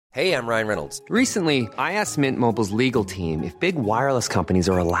Hey, I'm Ryan Reynolds. Recently, I asked Mint Mobile's legal team if big wireless companies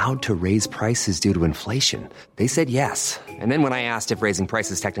are allowed to raise prices due to inflation. They said yes. And then when I asked if raising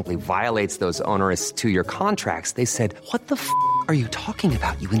prices technically violates those onerous two-year contracts, they said, "What the are you talking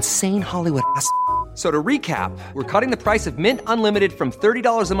about, you insane Hollywood ass?" So to recap, we're cutting the price of Mint Unlimited from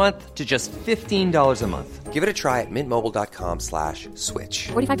 $30 a month to just $15 a month. Give it a try at mintmobile.com/switch.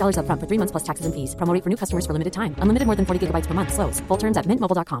 $45 up front for 3 months plus taxes and fees. Promo rate for new customers for limited time. Unlimited more than 40 gigabytes per month. Slows full terms at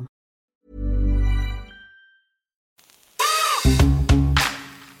mintmobile.com.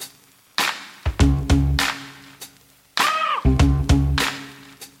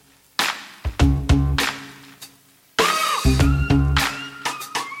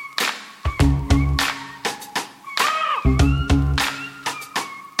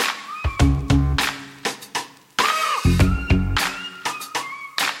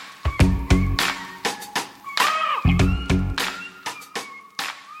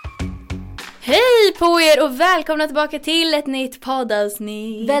 Hej på er och välkomna tillbaka till ett nytt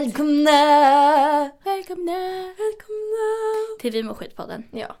poddavsnitt. Välkomna till Vi mår skit-podden.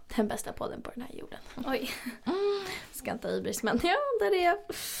 Ja, den bästa podden på den här jorden. Oj. Ska inte ibris, men ja, det är det.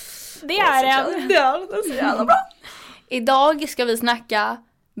 Det är det. Det är så jävla bra. Idag ska vi snacka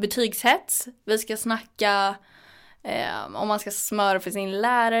betygshets. Vi ska snacka om man ska smöra för sin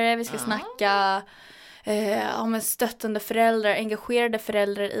lärare. Vi ska snacka om en stöttande föräldrar, engagerade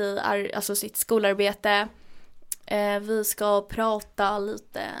föräldrar i alltså sitt skolarbete. Vi ska prata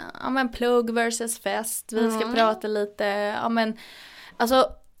lite plugg versus fest. Vi ska prata lite alltså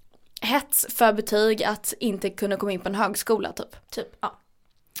hets för betyg, att inte kunna komma in på en högskola typ. Ja.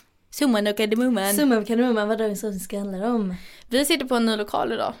 Summan och kardemumman, vad det som ska handla om. Vi sitter på en ny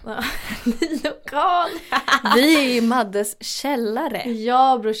lokal idag. Ja, ny lokal. Vi är i Maddes källare.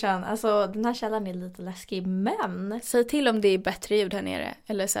 Ja, brorsan. Alltså, den här källaren är lite läskig, men... Säg till om det är bättre ljud här nere,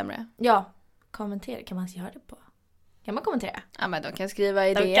 eller sämre. Ja, kommentera. Kan man göra det på? Kan man kommentera? Ja, men de kan skriva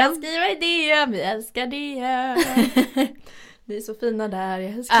i DM. Vi älskar det. Ni är så fina där,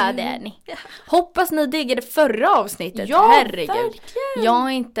 jag älskar Ja, det är ni. Hoppas ni diggade förra avsnittet. Ja, herregud. Verkligen. Jag har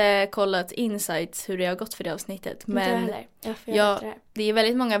inte kollat insights hur det har gått för det avsnittet. Men det är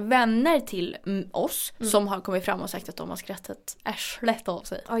väldigt många vänner till oss som har kommit fram och sagt att de har skrattat ärslet av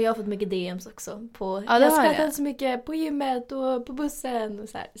sig. Ja, jag har fått mycket DMs också. Jag skrattade så mycket på gymmet och på bussen. Och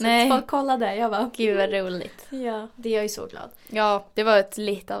så att folk kollade. Jag bara, gud vad roligt. Ja, det är jag ju så glad. Ja, det var ett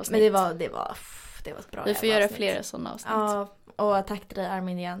litet avsnitt. Men det var ett bra. Vi får göra flera sådana avsnitt. Ja, och tack till dig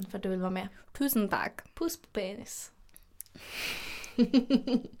Armin igen för att du vill vara med. Tusen tack. Puss på penis.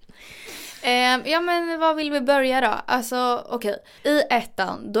 Ja, men vad vill vi börja då? Alltså, okej. I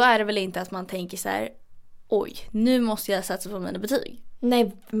ettan, då är det väl inte att man tänker så här: oj, nu måste jag satsa på mina betyg.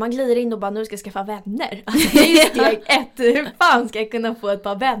 Nej, man glider in och bara, nu ska jag skaffa vänner. Alltså, det är ju steg 1. Hur fan ska jag kunna få ett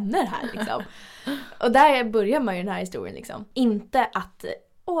par vänner här liksom? Och där börjar man ju den här historien liksom. Inte att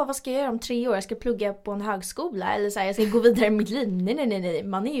vad ska jag göra om 3 år? Jag ska plugga på en högskola. Eller så här, jag ska gå vidare i mitt liv. Nej.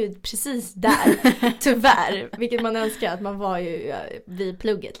 Man är ju precis där. Tyvärr. Vilket man önskar att man var ju vid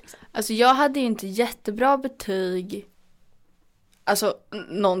plugget. Liksom. Alltså jag hade ju inte jättebra betyg. Alltså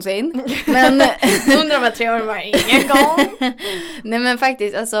någonsin. Men under de här 3 åren var ingen gång. Nej, men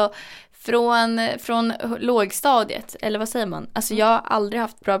faktiskt. Alltså från lågstadiet. Eller vad säger man? Alltså jag har aldrig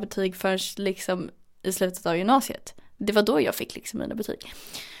haft bra betyg förrän liksom i slutet av gymnasiet. Det var då jag fick liksom mina betyg.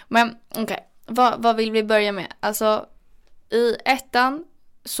 Men okej, vad vill vi börja med? Alltså i ettan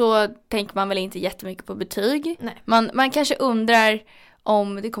så tänker man väl inte jättemycket på betyg. Nej. Man kanske undrar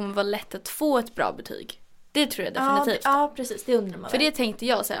om det kommer vara lätt att få ett bra betyg. Det tror jag definitivt. Ja, precis. Det undrar man. För det tänkte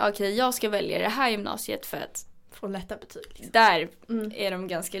jag säga, okej, jag ska välja det här gymnasiet för att få lätta betyg. Liksom. Där är de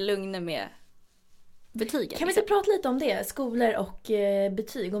ganska lugna med betygen. Kan vi inte prata lite om det? Skolor och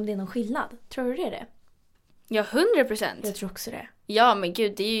betyg, om det är någon skillnad. Tror du det är det? Ja, 100%. Jag tror också det. Ja, men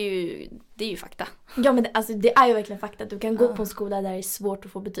gud, det är ju fakta. Ja, men det är ju verkligen fakta. Du kan gå på en skola där det är svårt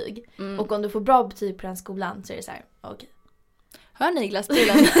att få betyg. Och om du får bra betyg på den skolan så är det så här, okej. Hör ni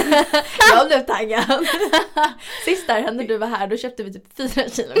glassbilen? Jag blev taggad. Sist där när du var här, då köpte vi typ 4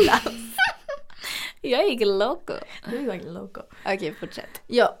 kilo glass. Jag gick loco. Du gick loco. Okej, fortsätt.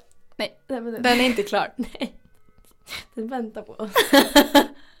 Ja. Nej, den är inte klar. Nej. Den väntar på oss.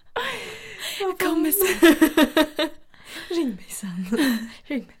 Kommer sen. Ring mig sen.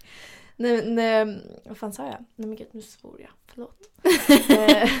 Ring mig. Nej, vad fan sa jag? Nej men gud, nu svor jag. Förlåt.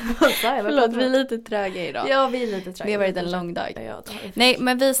 Vad sa jag? Förlåt, vi är lite tröga idag. Ja, vi är lite tröga. Det har varit en lång dag. Ja, nej,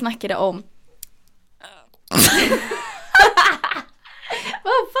 men vi snackade om...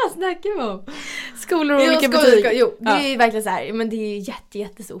 Vad fan snackar vi om? Skolor och olika betyg. Jo, det är ju verkligen så här, men det är ju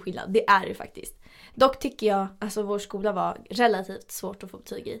jättestor skillnad. Det är det faktiskt. Dock tycker jag, alltså vår skola var relativt svårt att få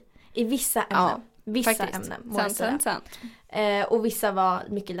betyg i. I vissa ämnen. Ja, vissa faktiskt. ämnen. Må jag säga. Sant. Och vissa var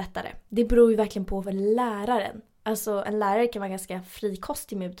mycket lättare. Det beror ju verkligen på för läraren. Alltså en lärare kan vara ganska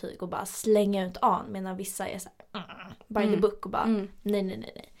frikostig med betyg och bara slänga ut an. Medan vissa är såhär, by the book och bara,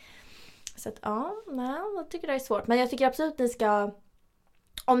 nej. Så att jag tycker det är svårt. Men jag tycker absolut att ni ska,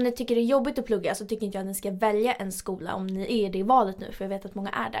 om ni tycker det är jobbigt att plugga så tycker inte jag att ni ska välja en skola om ni är det i valet nu. För jag vet att många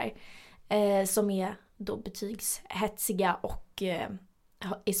är där. Som är då betygshetsiga och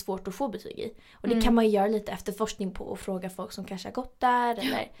är svårt att få betyg i. Och det kan man ju göra lite efterforskning på och fråga folk som kanske har gått där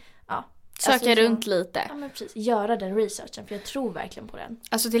eller Söka runt lite. Ja men precis, göra den researchen för jag tror verkligen på den.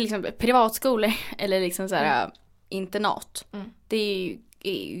 Alltså till exempel privatskolor eller liksom såhär internat. Det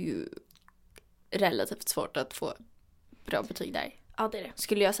är ju relativt svårt att få bra betyg där. Ja det är det.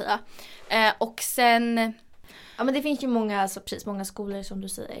 Skulle jag säga. Och sen... Ja men det finns ju många, alltså, precis, många skolor som du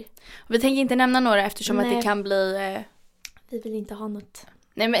säger. Vi tänker inte nämna några eftersom att det kan bli... Vi vill inte ha något...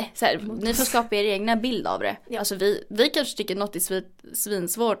 Nej men så här, ni får skapa er egna bild av det. Ja. Alltså vi kanske tycker något är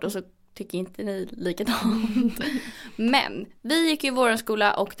svinsvårt och så tycker inte ni likadant. Men vi gick ju i vår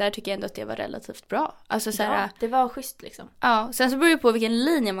skola och där tycker jag ändå att det var relativt bra. Alltså så här, det var schysst liksom. Ja, sen så beror det på vilken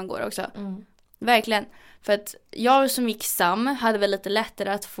linje man går också. Verkligen. För att jag som gick SAM hade väl lite lättare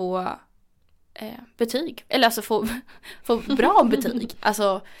att få betyg. Eller alltså få bra betyg.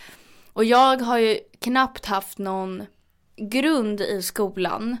 Alltså, och jag har ju knappt haft någon grund i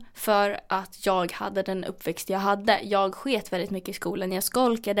skolan för att jag hade den uppväxt jag hade. Jag sket väldigt mycket i skolan. Jag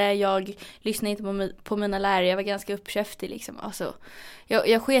skolkade, jag lyssnade inte på mina lärare. Jag var ganska uppkäftig liksom. Alltså,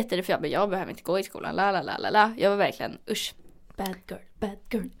 jag sket i det för jag behöver inte gå i skolan. Jag var verkligen, usch. Bad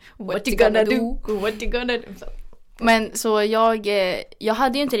girl. What you gonna do? What you gonna do? Men så jag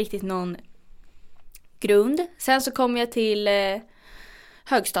hade ju inte riktigt någon grund. Sen så kom jag till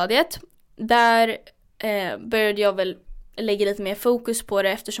högstadiet. Där började jag väl lägga lite mer fokus på det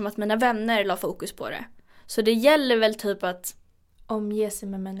eftersom att mina vänner la fokus på det. Så det gäller väl typ att omge sig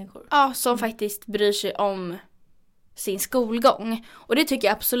med människor. Ja, som faktiskt bryr sig om sin skolgång. Och det tycker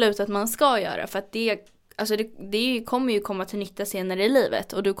jag absolut att man ska göra för att det kommer ju komma till nytta senare i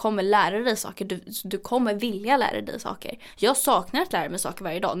livet och du kommer lära dig saker, du kommer vilja lära dig saker. Jag saknar att lära mig saker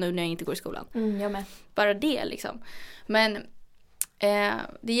varje dag nu när jag inte går i skolan. Jag med. Bara det liksom. Men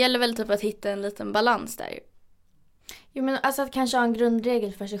det gäller väl typ att hitta en liten balans där. Jo men alltså att kanske ha en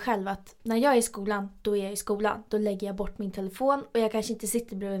grundregel för sig själv att när jag är i skolan, då är jag i skolan. Då lägger jag bort min telefon och jag kanske inte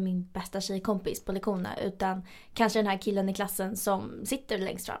sitter bredvid min bästa tjejkompis på lektionerna utan kanske den här killen i klassen som sitter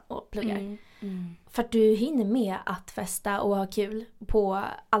längst fram och pluggar. För att du hinner med att festa och ha kul på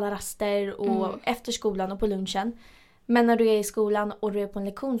alla raster och efter skolan och på lunchen. Men när du är i skolan och du är på en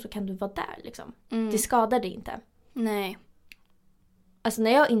lektion så kan du vara där liksom. Det skadar dig inte. Nej. Alltså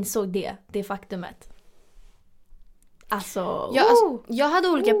när jag insåg det faktumet. Alltså, jag hade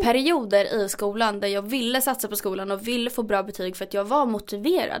olika perioder i skolan där jag ville satsa på skolan och ville få bra betyg för att jag var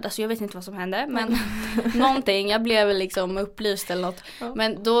motiverad. Alltså jag vet inte vad som hände men någonting, jag blev liksom upplyst eller något. Ja.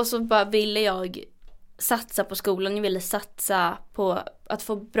 Men då så bara ville jag satsa på skolan, jag ville satsa på att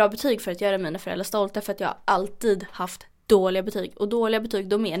få bra betyg för att göra mina föräldrar stolta för att jag alltid haft dåliga betyg. Och dåliga betyg,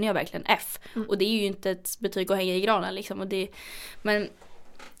 då menar jag verkligen F. Och det är ju inte ett betyg att hänga i granen liksom. Men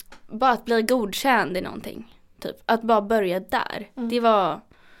bara att bli godkänd i någonting. Typ. Att bara börja där.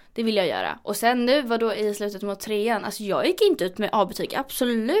 Det vill jag göra. Och sen nu var då i slutet mot 3:an. Alltså jag gick inte ut med A-betyg.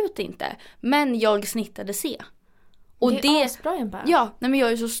 Absolut inte. Men jag snittade C. Och det är asbra igen bara. Ja, nej men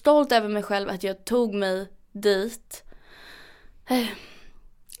jag är så stolt över mig själv att jag tog mig dit.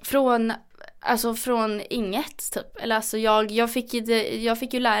 Från inget typ. Eller alltså jag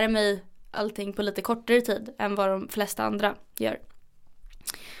fick ju lära mig allting på lite kortare tid än vad de flesta andra gör.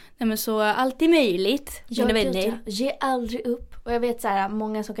 Nej men så allt är möjligt. Ge aldrig upp. Och jag vet så här,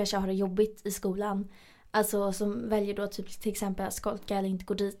 många som kanske har det jobbigt i skolan. Alltså som väljer då typ till exempel att skolka eller inte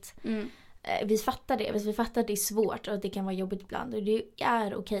gå dit. Vi fattar det. Vi fattar att det är svårt och att det kan vara jobbigt ibland. Och det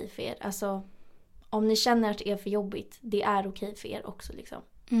är okej för er. Alltså om ni känner att det är för jobbigt, det är okej för er också liksom.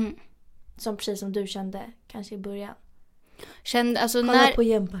 Som precis som du kände kanske i början. Kolla på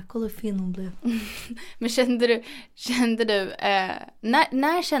Jempa, kolla hur fin hon blev. Men kände du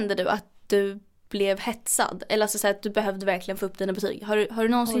när kände du att du blev hetsad? Eller alltså så att du behövde verkligen få upp dina betyg? Har du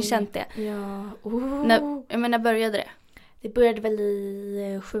någonsin känt det? Ja. När började det? Det började väl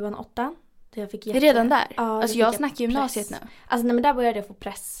i 7:an, 8:an. Jag fick redan där? Ja, alltså jag snackar gymnasiet nu. Alltså nej, men där började jag få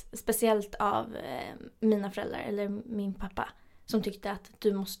press. Speciellt av mina föräldrar eller min pappa. Som tyckte att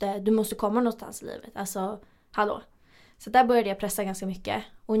du måste komma någonstans i livet. Alltså, hallå. Så där började jag pressa ganska mycket.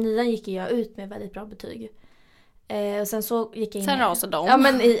 Och i 9:an gick jag ut med väldigt bra betyg. Och sen så gick jag in. Sen rasade de. Ja,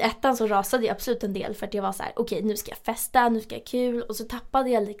 men i ettan så rasade jag absolut en del. För att jag var så här: okej, nu ska jag festa, nu ska jag ha kul. Och så tappade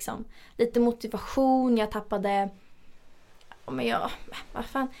jag liksom lite motivation. Jag tappade... Men vad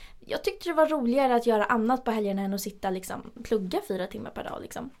fan. Jag tyckte det var roligare att göra annat på helgerna än att sitta liksom, plugga 4 timmar per dag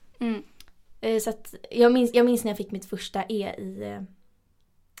liksom. Så att jag minns när jag fick mitt första E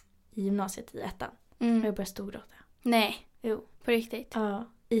i gymnasiet i ettan. Jag började storgråta. Nej, Jo. på riktigt. Ja,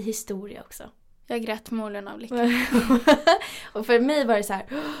 i historia också. Jag grät målen av lycka. Och för mig var det så här,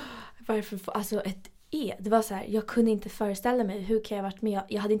 varför alltså ett E? Det var så här, jag kunde inte föreställa mig hur kan jag varit med.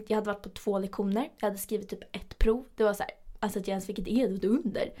 Jag hade varit på 2 lektioner. Jag hade skrivit typ 1 prov. Det var så här, alltså att jag ens fick ett E och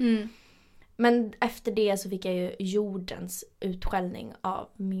under. Men efter det så fick jag ju jordens utskällning av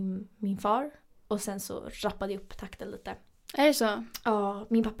min far. Och sen så rappade jag upp takten lite. Är det så? Ja,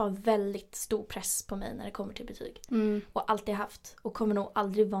 min pappa har väldigt stor press på mig när det kommer till betyg. Och alltid haft. Och kommer nog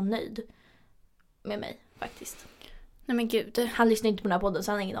aldrig vara nöjd med mig faktiskt. Nej men gud. Han lyssnar inte på den här podden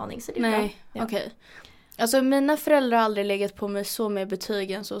så han har ingen aning. Så det är Nej, bra. Ja. okej. Alltså mina föräldrar har aldrig legat på mig så med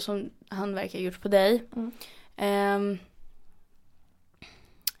betygen så som han verkar ha gjort på dig.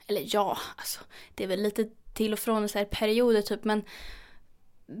 Eller ja, alltså det är väl lite till och från så här perioder typ. Men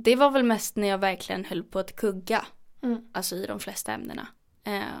det var väl mest när jag verkligen höll på att kugga. Alltså i de flesta ämnena.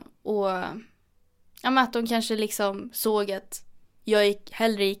 Och ja, men att de kanske liksom såg att jag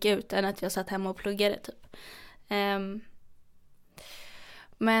hellre gick ut än att jag satt hemma och pluggade typ.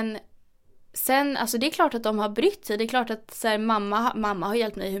 Men sen, alltså det är klart att de har brytt sig. Det är klart att så här, mamma har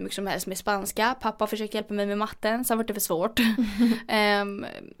hjälpt mig hur mycket som helst med spanska. Pappa har försökt hjälpa mig med matten, sen var det för svårt.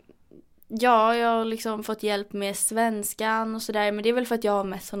 Ja, jag har liksom fått hjälp med svenskan och sådär. Men det är väl för att jag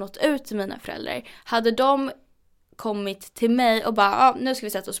mest har nått ut till mina föräldrar. Hade de kommit till mig och bara, nu ska vi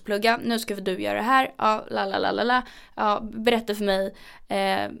sätta oss och plugga. Nu ska du göra det här. Ja, berätta för mig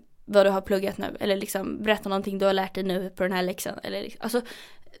vad du har pluggat nu. Eller liksom berätta någonting du har lärt dig nu på den här läxan. Eller, alltså,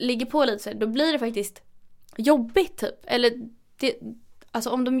 ligger på lite så här, då blir det faktiskt jobbigt typ. Eller alltså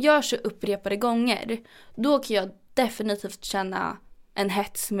om de gör så upprepade gånger, då kan jag definitivt känna en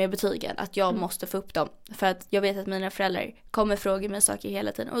hets med betygen. Att jag måste få upp dem. För att jag vet att mina föräldrar kommer fråga mig saker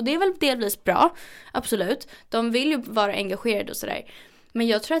hela tiden. Och det är väl delvis bra. Absolut. De vill ju vara engagerade och sådär. Men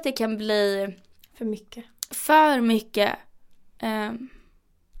jag tror att det kan bli För mycket.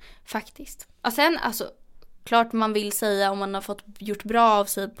 Faktiskt. Och sen, alltså, klart man vill säga om man har fått gjort bra av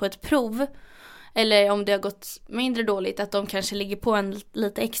sig på ett prov. Eller om det har gått mindre dåligt, att de kanske ligger på en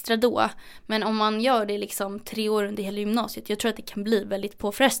lite extra då. Men om man gör det liksom 3 år under hela gymnasiet, jag tror att det kan bli väldigt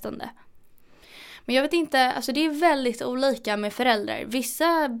påfrestande. Men jag vet inte, alltså det är väldigt olika med föräldrar.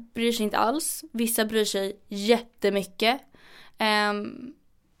 Vissa bryr sig inte alls, vissa bryr sig jättemycket.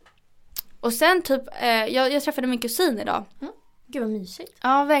 Och sen typ, jag träffade min kusin idag. Gud vad mysigt.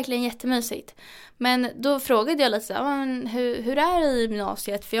 Ja, verkligen jättemysigt. Men då frågade jag lite så här, hur är det i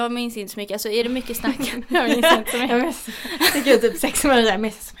gymnasiet? För jag minns inte så mycket. Alltså är det mycket snack? Jag minns inte så mycket. Jag tycker typ 6 månader där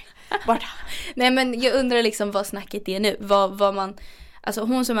med så mycket. Borta. Nej, men jag undrar liksom vad snacket är nu. Vad man, alltså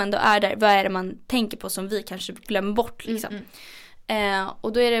hon som ändå är där, vad är det man tänker på som vi kanske glömmer bort liksom.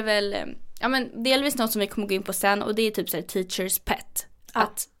 Och då är det väl, ja men delvis något som vi kommer gå in på sen. Och det är typ så här teachers pet.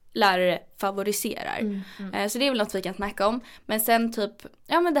 Att lärare favoriserar. Så det är väl något vi kan snacka om. Men sen typ,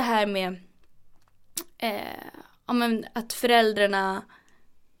 ja men det här med ja, men att föräldrarna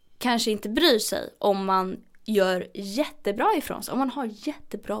kanske inte bryr sig om man gör jättebra ifrån sig. Om man har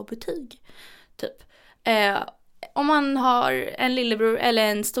jättebra betyg. Typ. Om man har en lillebror eller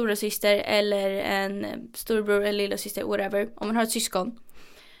en storasyster eller en storebror eller lillasyster, whatever. Om man har ett syskon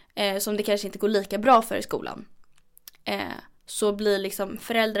som det kanske inte går lika bra för i skolan. Så blir liksom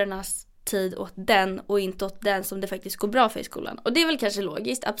föräldrarnas tid åt den och inte åt den som det faktiskt går bra för i skolan. Och det är väl kanske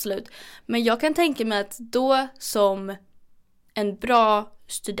logiskt, absolut. Men jag kan tänka mig att då som en bra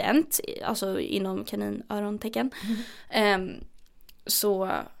student, alltså inom kaninörontecken,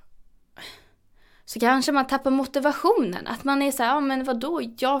 så kanske man tappar motivationen. Att man är så här, ja men vadå,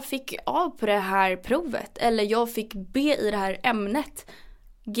 jag fick A på det här provet. Eller jag fick B i det här ämnet.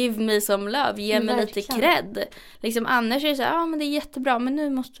 Give me some love, ge mig lite cred. Liksom annars är det så här, ja men det är jättebra, men nu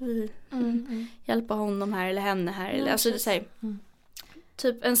måste vi hjälpa honom här eller henne här. Eller, alltså det säger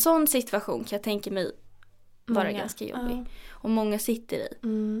typ en sån situation kan jag tänka mig vara ganska jobbig. Och många sitter i.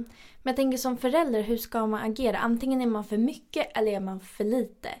 Men jag tänker som förälder, hur ska man agera? Antingen är man för mycket eller är man för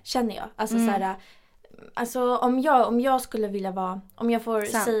lite, känner jag. Alltså så här, alltså om jag skulle vilja vara, om jag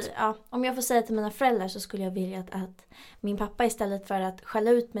får säga till mina föräldrar, så skulle jag vilja att min pappa istället för att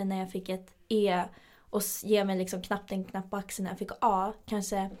skälla ut mig när jag fick ett E och ge mig liksom knappt en knapp på axeln när jag fick A,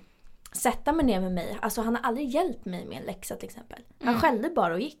 kanske sätta mig ner med mig. Alltså han har aldrig hjälpt mig med en läxa till exempel. Han skällde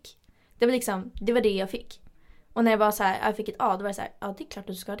bara och gick. Det var det jag fick. Och när jag var så här, jag fick ett A, då var det så här, ja det är klart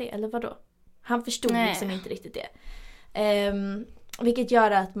att du ska det, eller vadå? Han förstod liksom inte riktigt det. Vilket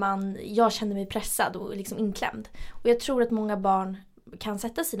gör att jag känner mig pressad och liksom inklämd. Och jag tror att många barn kan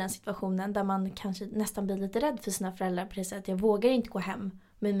sätta sig i den situationen där man kanske nästan blir lite rädd för sina föräldrar på det sättet att jag vågar inte gå hem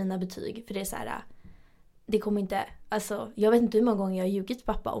med mina betyg. För det är så här, det kommer inte, alltså jag vet inte hur många gånger jag har ljugit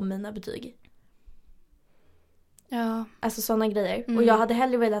pappa om mina betyg. Ja. Alltså sådana grejer. Och jag hade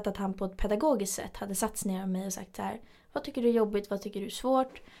hellre velat att han på ett pedagogiskt sätt hade satt sig ner med mig och sagt så här, vad tycker du är jobbigt, vad tycker du är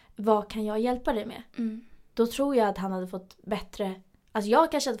svårt, vad kan jag hjälpa dig med? Då tror jag att han hade fått bättre, alltså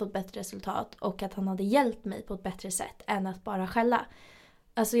jag kanske hade fått bättre resultat och att han hade hjälpt mig på ett bättre sätt än att bara skälla.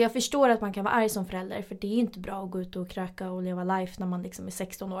 Alltså jag förstår att man kan vara arg som förälder, för det är inte bra att gå ut och kröka och leva life när man liksom är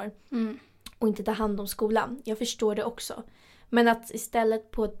 16 år. Och inte ta hand om skolan. Jag förstår det också. Men att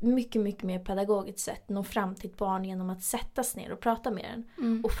istället på ett mycket, mycket mer pedagogiskt sätt nå fram till ett barn genom att sätta sig ner och prata med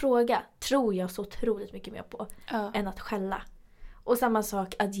den. Och fråga, tror jag så otroligt mycket mer på än att skälla. Och samma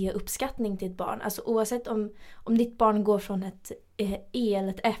sak att ge uppskattning till ett barn. Alltså oavsett om ditt barn går från ett E eller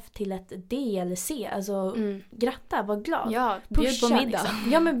ett F till ett D eller C. Alltså gratta, var glad. Ja, bjud på middag.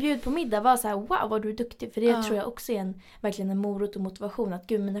 Liksom. Ja, men bjud på middag. Var så här, wow vad du är duktig. För det tror jag också är verkligen en morot och motivation. Att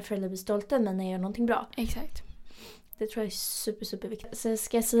gud, mina föräldrar blir stolta när jag gör någonting bra. Exakt. Det tror jag är super, super viktigt. Så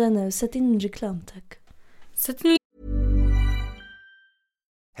ska jag säga nu, sätt in reklam tack.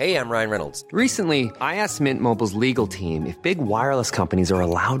 Hey, I'm Ryan Reynolds. Recently, I asked Mint Mobile's legal team if big wireless companies are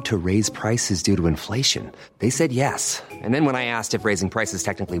allowed to raise prices due to inflation. They said yes. And then when I asked if raising prices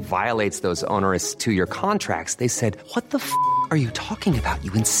technically violates those onerous 2-year contracts, they said, what the f*** are you talking about,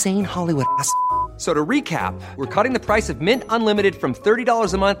 you insane Hollywood ass f- So to recap, we're cutting the price of Mint Unlimited from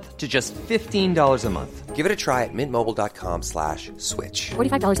 $30 a month to just $15 a month. Give it a try at mintmobile.com/switch.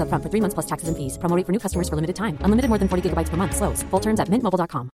 $45 up front for 3 months plus taxes and fees. Promo rate for new customers for limited time. Unlimited more than 40 gigabytes per month. Slows full terms at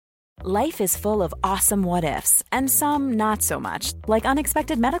mintmobile.com. Life is full of awesome what-ifs, and some not so much, like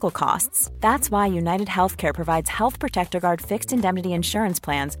unexpected medical costs. That's why United Healthcare provides Health Protector Guard fixed indemnity insurance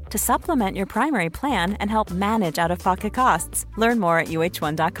plans to supplement your primary plan and help manage out-of-pocket costs. Learn more at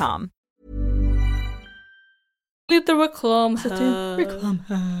uh1.com. Lite reklam.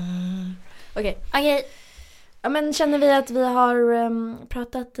 Okej. Ja, men känner vi att vi har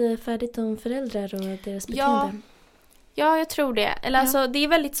pratat färdigt om föräldrar och deras beteende? Ja, jag tror det. Eller alltså, det är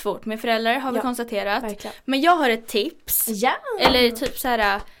väldigt svårt med föräldrar, har vi konstaterat. Verkligen. Men jag har ett tips. Ja. Eller typ så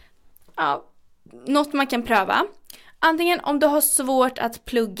här, något man kan pröva. Antingen om du har svårt att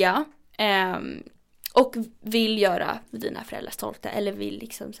plugga och vill göra dina föräldrar stolta, eller vill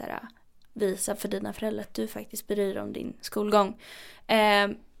liksom så här, visa för dina föräldrar att du faktiskt bryr dig om din skolgång.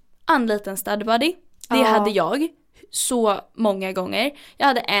 Anlita en study buddy. Det hade jag så många gånger. Jag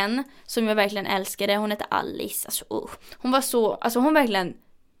hade en som jag verkligen älskade. Hon hette Alice. Alltså, hon var så, alltså hon verkligen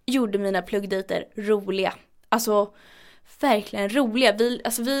gjorde mina pluggdejter roliga. Alltså verkligen roliga.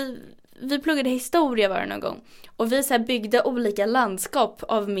 Vi pluggade historia var det någon gång. Och vi så här byggde olika landskap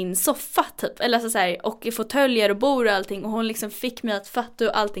av min soffa typ. Eller så här, och fåtöljer och bord och allting. Och hon liksom fick mig att fatta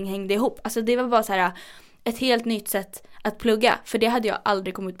hur allting hängde ihop. Alltså det var bara så här ett helt nytt sätt att plugga. För det hade jag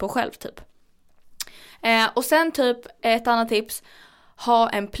aldrig kommit på själv typ. Och sen typ ett annat tips. Ha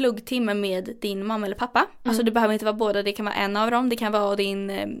en pluggtimme med din mamma eller pappa. Alltså det behöver inte vara båda. Det kan vara en av dem. Det kan vara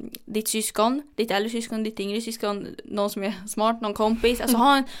ditt syskon. Ditt äldre syskon, ditt yngre syskon. Någon som är smart, någon kompis.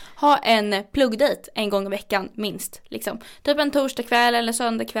 Alltså ha en pluggdejt en gång i veckan minst. Liksom. Typ en torsdagkväll eller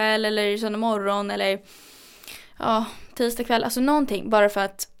söndagkväll. Eller söndag morgon. Eller tisdagkväll. Alltså någonting. Bara för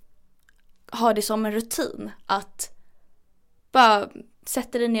att ha det som en rutin. Att bara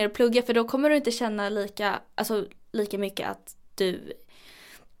sätta dig ner och plugga. För då kommer du inte känna lika mycket att du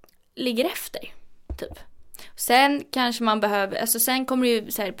ligger efter typ. Sen kanske man behöver, alltså sen kommer det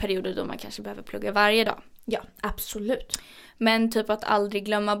ju så här perioder då man kanske behöver plugga varje dag. Ja, absolut. Men typ att aldrig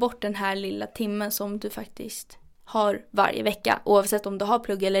glömma bort den här lilla timmen som du faktiskt har varje vecka, oavsett om du har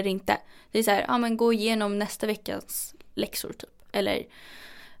plugg eller inte. Det är så här, men gå igenom nästa veckas läxor typ, eller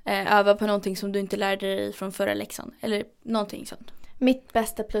öva på någonting som du inte lärde dig från förra läxan eller någonting sånt. Mitt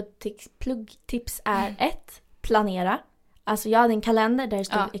bästa pluggtips är 1. Planera. Alltså jag hade en kalender där det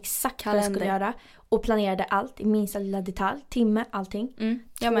stod exakt vad jag skulle göra. Och planerade allt i minsta lilla detalj. Timme, allting.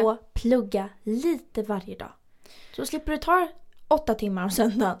 2. Plugga lite varje dag. Så slipper du ta 8 timmar om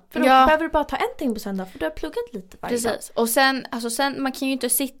söndagen. För då behöver du bara ta en timme på söndag. För du har pluggat lite varje dag. Och sen, man kan ju inte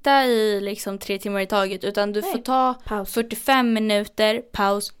sitta i liksom 3 timmar i taget. Utan du får ta paus. 45 minuter,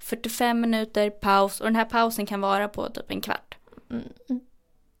 paus. 45 minuter, paus. Och den här pausen kan vara på typ en kvart.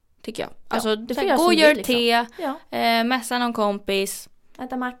 Tycker jag. Alltså gå och gör te, mässa någon kompis,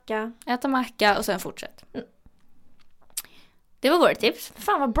 äta macka och sen fortsätt. Det var vårt tips.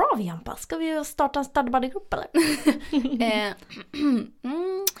 Fan vad bra vi anpassar. Ska vi starta en Study Buddy-grupp eller?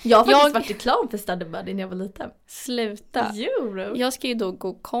 Jag har faktiskt varit reklam för Study Buddy när jag var liten. Sluta. Jo, bro. Jag ska ju då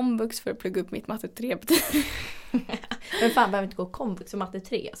gå komvux för att plugga upp mitt matte 3. Men fan, behöver inte gå komvux för matte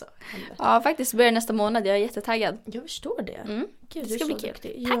 3 alltså. Ja, faktiskt börjar nästa månad. Jag är jättetaggad. Jag förstår det. Gud, Det ska bli kul.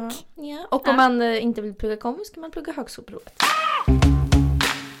 Duktig. Tack. Ja. Och om man inte vill plugga komvux kan man plugga högskoleprovet.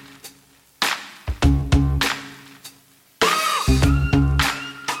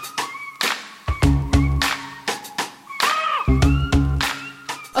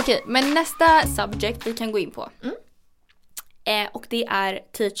 Okej, men nästa subject vi kan gå in på. Och det är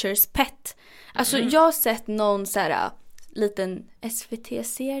teachers pet. Alltså jag har sett någon så här liten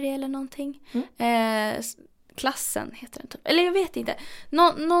SVT-serie eller någonting. Klassen heter den typ. Eller jag vet inte.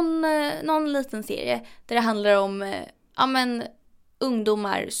 Någon liten serie där det handlar om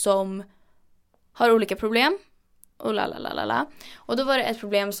ungdomar som har olika problem. Och lalalala. Och då var det ett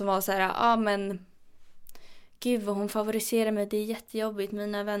problem som var så här, men gud vad hon favoriserar mig, det är jättejobbigt.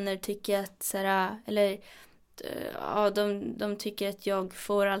 Mina vänner tycker att så här, eller de tycker att jag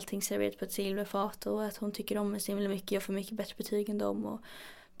får allting serverat på ett silverfat och att hon tycker om mig så himla mycket. Jag får mycket bättre betyg än dem och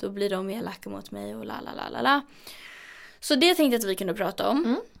då blir de elaka mot mig och lalalala. Så det tänkte jag att vi kunde prata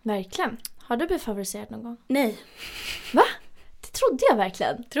om. Verkligen. Har du blivit favoriserad någon gång? Nej. Va? Det trodde jag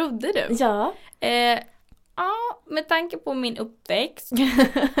verkligen. Trodde du? Ja. Ja, med tanke på min uppväxt.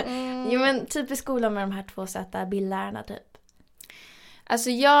 Jo men typ i skolan med de här 2 sätta bildlärarna typ.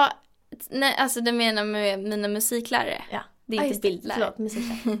 Alltså du menar med mina musiklärare? Ja. Det är inte bildlärare. Förlåt,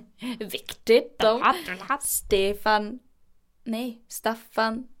 musiklärare. Viktigt då.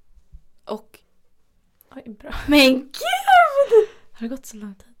 Staffan och... Oj, bra. Men gud! Har det gått så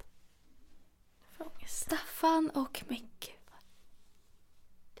lång tid? Staffan och men gud.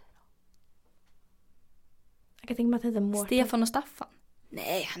 Jag kan tänka mig att det heter Mårten. Stefan och Staffan?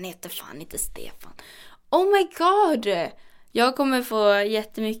 Nej, han heter fan inte Stefan. Oh my god! Jag kommer få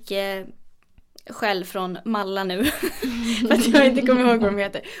jättemycket skäll från Malla nu. För att jag inte kommer ihåg vad de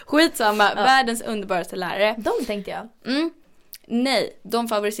heter. Skitsamma, världens underbaraste lärare. De tänkte jag. Nej, de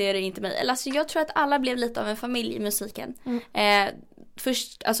favoriserar inte mig. Alltså, jag tror att alla blev lite av en familj i musiken.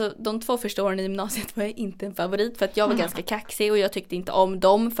 De 2 första åren i gymnasiet var jag inte en favorit. För att jag var ganska kaxig och jag tyckte inte om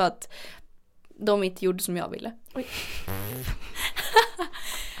dem för att de inte gjorde som jag ville. Oj.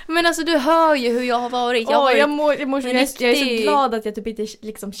 Men alltså du hör ju hur jag har varit. Jag är så glad att jag typ inte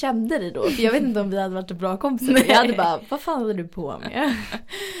liksom kände dig då. För jag vet inte om vi hade varit bra kompisar. Jag hade bara, vad fan håller du på med?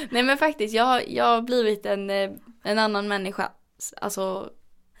 Nej men faktiskt, jag har blivit en annan människa. Alltså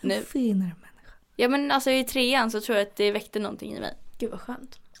nu. Finare människa. Ja men alltså i 3:an så tror jag att det väckte någonting i mig. Gud vad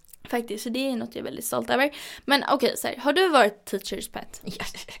skönt. Faktiskt, så det är något jag är väldigt stolt över. Men okej, så här, har du varit teachers pet? Ja.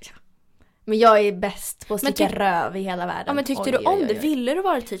 Men jag är bäst på att slicka röv i hela världen. Ja, men tyckte du om det? Ville du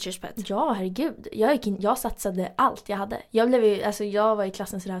vara teachers pet? Ja, herregud. Jag satsade allt jag hade. Jag var i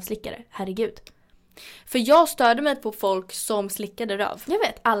klassens rövslickare. Herregud. För jag störde mig på folk som slickade röv. Jag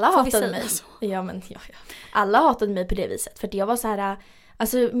vet, alla hatade mig. Ja. Alla hatade mig på det viset. För att jag var så här...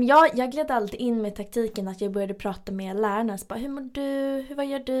 Alltså, jag gled alltid in med taktiken att jag började prata med lärarna. Så bara, hur mår du? Vad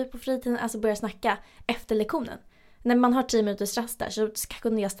gör du på fritiden? Alltså började snacka efter lektionen. När man har 10 minuters rast där så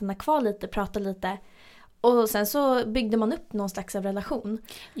kunde jag stanna kvar lite, prata lite. Och sen så byggde man upp någon slags av relation.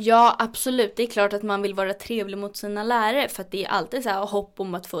 Ja, absolut. Det är klart att man vill vara trevlig mot sina lärare. För att det är alltid så här hopp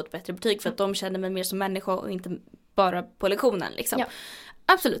om att få ett bättre betyg. För att de känner mig mer som människa och inte bara på lektionen. Liksom. Ja.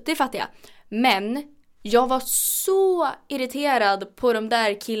 Absolut, det fattar jag. Men jag var så irriterad på de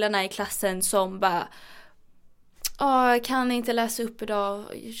där killarna i klassen som bara... jag kan inte läsa upp idag.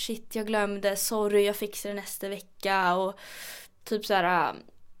 Shit, jag glömde. Sorry, jag fixar det nästa vecka. Och typ så här...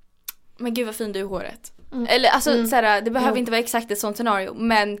 Men gud vad fin du är i håret. Eller alltså så här, det behöver inte vara exakt ett sånt scenario.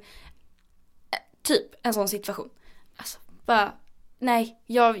 Men typ en sån situation. Alltså bara... Nej,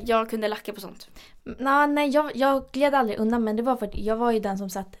 jag kunde lacka på sånt. Nej, jag gled aldrig undan. Men det var för att jag var ju den som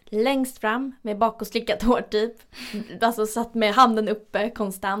satt längst fram med bakåtslickat hår typ. Alltså satt med handen uppe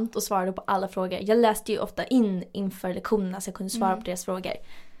konstant och svarade på alla frågor. Jag läste ju ofta inför lektionerna så jag kunde svara på deras frågor.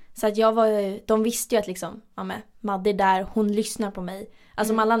 Så att de visste ju att liksom, Madde är där, hon lyssnar på mig.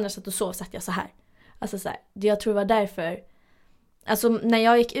 Alltså om alla andra satt och sov satt jag så här. Alltså så här, jag tror det var därför. Alltså när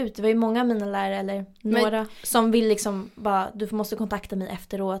jag gick ut, det var ju många av mina lärare eller några som vill liksom bara, du måste kontakta mig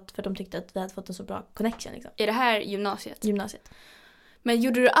efteråt för de tyckte att vi hade fått en så bra connection liksom. Är det här gymnasiet? Gymnasiet. Men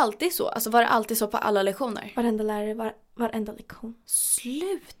gjorde du alltid så? Alltså var det alltid så på alla lektioner? Varenda lärare, varenda lektion.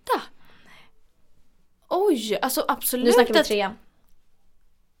 Sluta! Nej. Oj, alltså absolut. Nu snackar vi 3:an.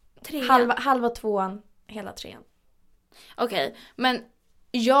 Trean. Halva 2:an, hela 3:an. Okej, men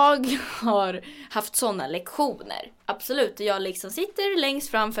jag har haft sådana lektioner. Absolut, jag liksom sitter längst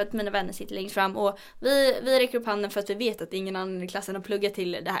fram för att mina vänner sitter längst fram. Och vi räcker upp handen för att vi vet att ingen annan i klassen har pluggat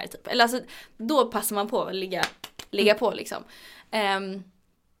till det här typ. Eller alltså, då passar man på att ligga på liksom.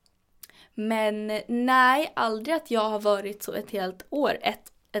 Men nej, aldrig att jag har varit så ett helt år.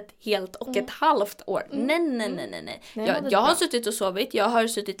 Ett helt och ett halvt år. Nej. Jag har suttit och sovit. Jag har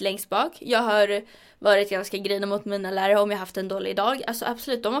suttit längst bak. Jag har varit ganska grinig mot mina lärare om jag haft en dålig dag. Alltså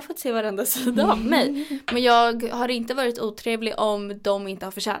absolut, de har fått se varenda sida av mig. Men jag har inte varit otrevlig om de inte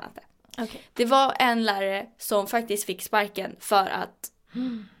har förtjänat det. Okay. Det var en lärare som faktiskt fick sparken för att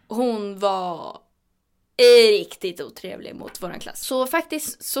hon var riktigt otrevlig mot våran klass. Så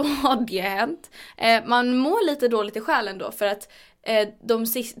faktiskt så har det hänt. Man mår lite dåligt i själen då för att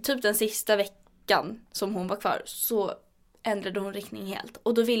typ den sista veckan som hon var kvar så ändrade hon riktning helt.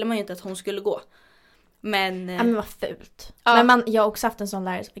 Och då ville man ju inte att hon skulle gå. Men vad fult. Ja. Men jag har också haft en sån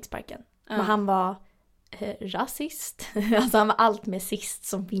lärare som fick sparken. Men han var rasist. Alltså han var allt med sist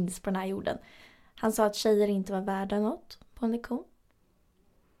som finns på den här jorden. Han sa att tjejer inte var värda något på en lektion.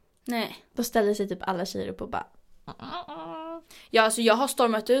 Nej. Då ställde sig typ alla tjejer upp och bara... Ja, alltså jag har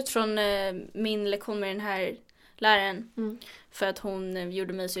stormat ut från min lektion med den här läraren. För att hon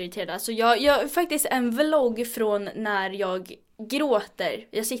gjorde mig så irriterad. Alltså jag faktiskt en vlogg från när jag gråter.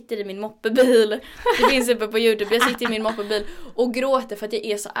 Jag sitter i min moppebil. Det finns uppe på YouTube. Jag sitter i min moppebil och gråter för att jag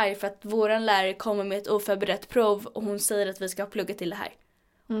är så arg för att våran lärare kommer med ett oförberett prov och hon säger att vi ska plugga till det här.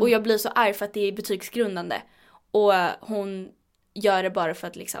 Och jag blir så arg för att det är betygsgrundande. Och hon gör det bara för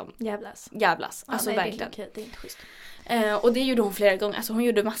att liksom jävlas. Alltså nej, verkligen. Det är inte schysst. Och det gjorde hon flera gånger. Alltså hon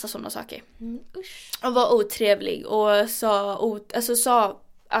gjorde massa sådana saker. Och var otrevlig och sa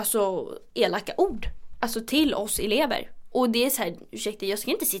elaka ord. Alltså till oss elever. Och det är så här, ursäkta, jag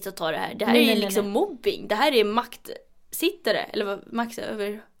ska inte sitta och ta det här. Det här är liksom mobbing. Det här är maktsittare. Eller vad, makt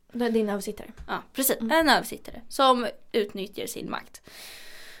över... Det är din översittare. Ja, precis. En översittare som utnyttjar sin makt.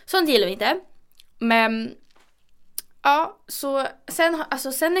 Sånt gillar vi inte. Men... Ja, så sen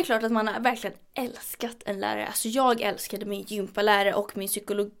är det klart att man har verkligen älskat en lärare. Alltså jag älskade min gympalärare och min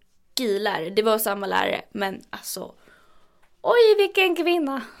psykologilärare. Det var samma lärare, men alltså... Oj, vilken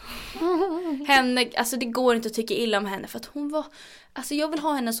kvinna! Henne, alltså det går inte att tycka illa om henne för att hon var... Alltså jag vill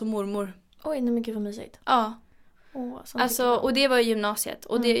ha henne som mormor. Oj, nej men gud vad mysigt. Ja. Alltså, och det var i gymnasiet.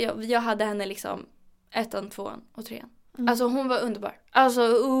 Och jag hade henne liksom 1, 2 och 3. Alltså hon var underbar. Alltså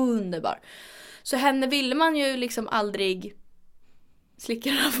underbar. Så henne ville man ju liksom aldrig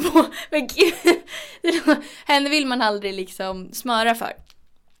slicka på. Henne vill man aldrig liksom smöra för.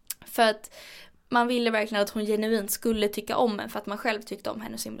 För att man ville verkligen att hon genuint skulle tycka om en. För att man själv tyckte om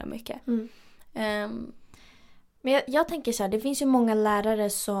henne så himla mycket. Men jag tänker så här, det finns ju många lärare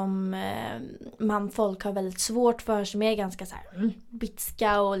som folk har väldigt svårt för. Som är ganska så här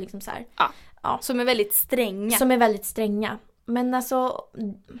bitska och liksom så här. Ja, som är väldigt stränga. Men alltså...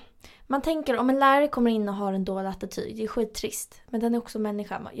 Man tänker, om en lärare kommer in och har en dålig attityd, det är skittrist. Men den är också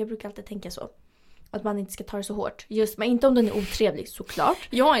människa. Jag brukar alltid tänka så. Att man inte ska ta det så hårt. Just, men inte om den är otrevlig, såklart.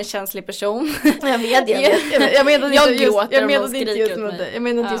 Jag är en känslig person. Jag vet. Jag menar inte just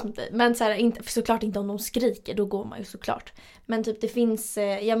mot dig. Men så här, såklart inte om de skriker, då går man ju såklart. Men typ det finns,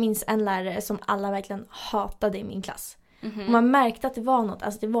 jag minns en lärare som alla verkligen hatade i min klass. Och man märkte att det var något,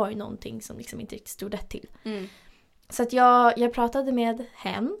 alltså det var ju någonting som liksom inte riktigt stod rätt till. Så att jag pratade med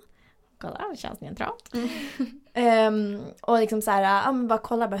hen. Kolla, det känns neutralt. Och liksom så här, bara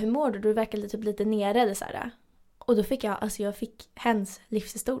kolla, hur mår du? Du verkar typ lite nere eller så här. Och då fick jag fick hens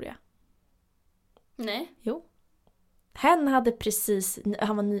livshistoria. Nej. Jo. Hen hade precis,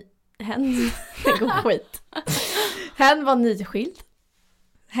 han var ny, hen, det går skit. Hen var nyskild.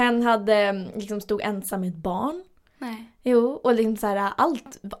 Hen hade liksom stod ensam med ett barn. Nej. Jo, och liksom så här,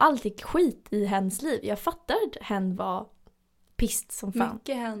 allt gick skit i hens liv. Jag fattar att hen var pist som fan.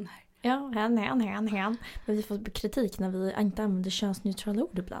 Mycket hen här. Ja, hen. Men vi får kritik när vi inte använder könsneutrala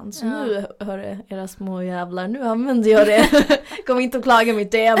ord ibland. Så nu, hörru, era små jävlar, nu använder jag det. Kom inte och klaga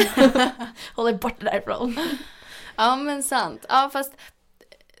mitt DM. Håll dig bort därifrån. Ja, men sant. Ja, fast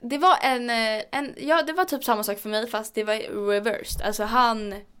det var det var typ samma sak för mig, fast det var reversed. Alltså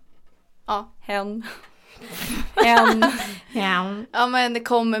hen. Ja, men det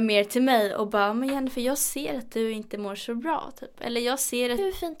kommer mer till mig och bara, men Jennifer, jag ser att du inte mår så bra typ. Eller jag ser att...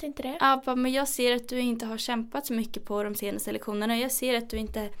 Hur fint är inte det? Ja, men jag ser att du inte har kämpat så mycket på de senaste lektionerna. Jag ser att du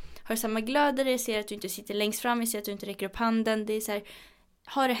inte har samma glöder. Jag ser att du inte sitter längst fram. Jag ser att du inte räcker upp handen. Det är så här,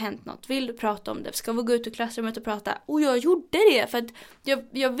 har det hänt något? Vill du prata om det? Ska vi gå ut i klassrummet och prata? Och jag gjorde det för att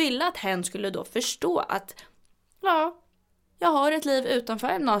jag ville att hen skulle då förstå att jag har ett liv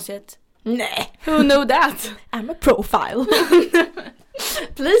utanför gymnasiet. Nej. Who know that? I'm a profile.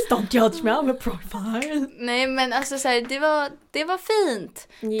 Please don't judge me, I'm a profile. Nej men alltså så här, det var fint.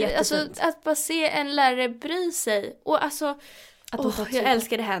 Alltså att bara se en lärare bry sig. Och alltså, jag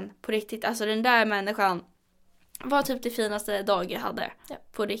älskade henne på riktigt. Alltså den där människan var typ det finaste dag jag hade. Ja.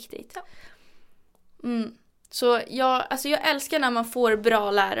 På riktigt. Ja. Så jag älskar när man får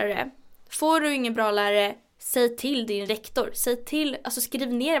bra lärare. Får du ingen bra lärare, säg till din rektor. Säg till, alltså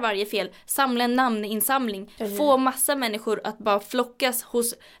skriv ner varje fel. Samla en namninsamling. Få massa människor att bara flockas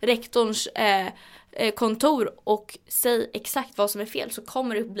hos rektorns kontor och säg exakt vad som är fel, så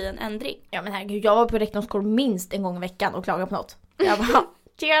kommer det bli en ändring. Ja men herregud, jag var på rektorns kår minst en gång i veckan och klagade på något. Jag bara,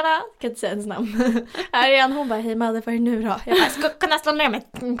 tjena, kan inte säga hennes namn. Här är hon bara, hej Madde, vad är det nu då? Jag bara, ska kunna slå ner mig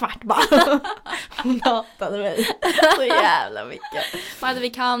en kvart bara. Hon hatade mig så jävla mycket. Madde, vi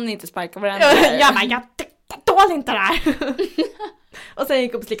kan inte sparka varandra. Jag bara, jag tål inte det här. Och sen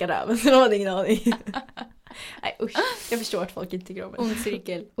gick jag upp och slickade röven, så det var ingen aning. Nej usch, jag förstår att folk inte tycker om det.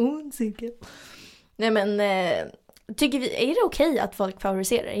 Ond cirkel. Nej men, tycker vi, är det okej att folk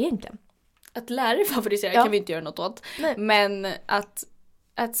favoriserar egentligen? Att lärare favoriserar kan vi inte göra något åt. Nej. Men att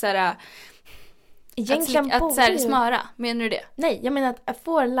såhär, egentligen att såhär smöra, menar du det? Nej, jag menar att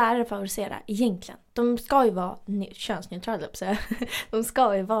få lärare favorisera egentligen. De ska ju vara könsneutrala, så de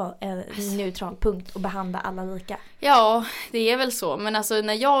ska ju vara en neutral punkt och behandla alla lika. Ja, det är väl så. Men alltså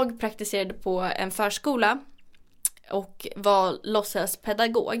när jag praktiserade på en förskola och var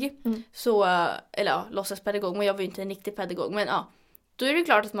låtsaspedagog, så, eller ja, låtsaspedagog, men jag var ju inte en riktig pedagog, men ja, då är det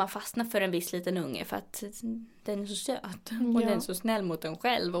klart att man fastnar för en viss liten unge för att den är så söt och den är så snäll mot en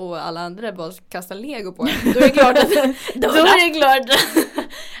själv och alla andra bara kastar lego på en. Då är det klart att,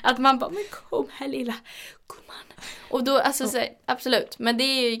 att man bara, men kom här lilla gumman. Och då, alltså så, absolut, men det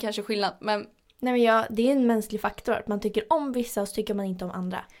är ju kanske skillnad, men nej men det är en mänsklig faktor att man tycker om vissa och så tycker man inte om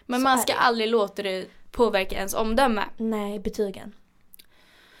andra. Men så man ska aldrig låta det påverka ens omdöme. Nej, betygen.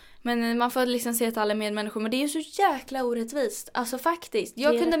 Men man får liksom se att alla medmänniskor, men det är ju så jäkla orättvist. Alltså faktiskt,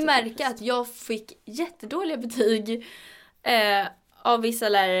 jag kunde märka att jag fick jättedåliga betyg av vissa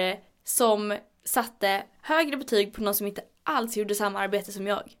lärare som satte högre betyg på någon som inte alls gjorde samma arbete som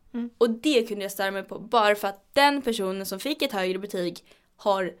jag. Och det kunde jag störa mig på, bara för att den personen som fick ett högre betyg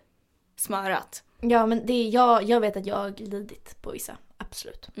har smörat. Ja, men det jag vet att jag lidit på vissa,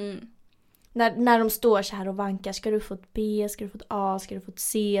 absolut. När de står så här och vankar, ska du få ett B, ska du få ett A, ska du få ett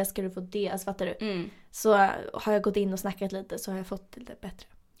C, ska du få ett D, alltså fattar du? Så har jag gått in och snackat lite, så har jag fått det lite bättre.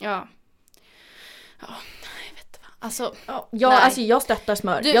 Ja, jag vet inte vad. Alltså, jag stöttar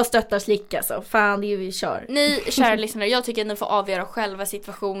smör, jag stöttar slick, alltså. Fan, det är ju vi kör. Ni kära lyssnare, jag tycker att ni får avgöra själva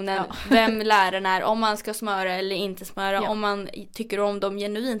situationen, vem läraren är, om man ska smöra eller inte smöra, om man tycker om dem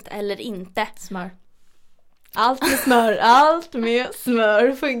genuint eller inte. Smör. Allt med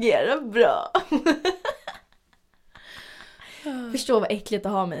smör fungerar bra. Förstå vad äckligt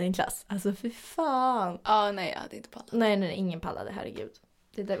att ha mig i en klass. Alltså för fan. Ja, nej, jag hade inte pallat. Nej, ingen pallade, herregud.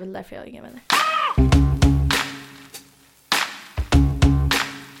 Det är väl därför jag har inga vänner.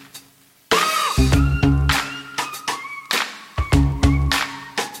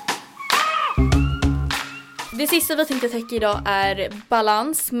 Det sista vi tänkte täcka idag är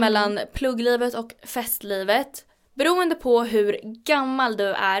balans mellan plugglivet och festlivet. Beroende på hur gammal du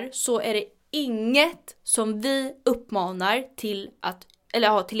är så är det inget som vi uppmanar till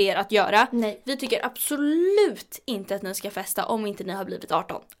er att göra. Nej. Vi tycker absolut inte att ni ska festa om inte ni har blivit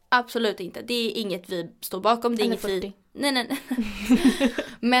 18. Absolut inte. Det är inget vi står bakom. Det är inget 40. Nej.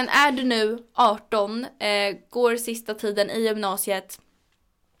 Men är du nu 18, går sista tiden i gymnasiet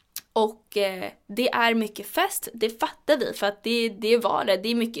och det är mycket fest, det fattar vi, för att det var det. Det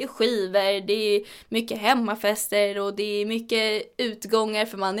är mycket skivor, det är mycket hemmafester och det är mycket utgångar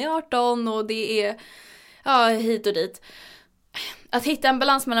för man är 18 och det är hit och dit. Att hitta en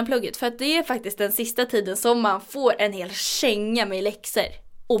balans mellan plugget, för att det är faktiskt den sista tiden som man får en hel känga med läxor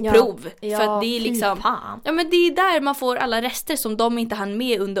och prov. För att det är liksom, ja men det är där man får alla rester som de inte hann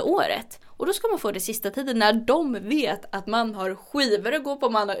med under året. Och då ska man få det sista tiden när de vet att man har skivor att gå på,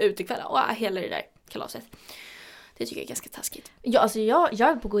 man har utekvällar och hela det där kalaset. Det tycker jag är ganska taskigt. Ja, alltså jag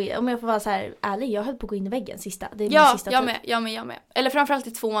höll på att gå in, om jag får vara så här ärlig, jag höll på att gå in i väggen sista. Det är min sista jag med. Eller framförallt i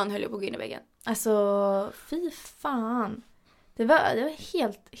 2:an höll jag på att gå in i väggen. Alltså, fy fan. Det var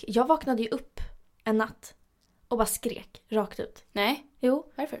helt, jag vaknade ju upp en natt och bara skrek rakt ut. Nej.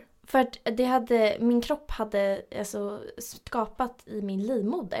 Jo. Varför? För att min kropp hade alltså skapat i min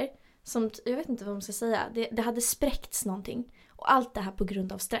livmoder. Som, jag vet inte vad man ska säga. Det hade spräckts någonting. Och allt det här på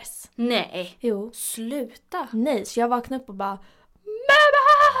grund av stress. Nej. Jo. Sluta. Nej, så jag vaknade upp och bara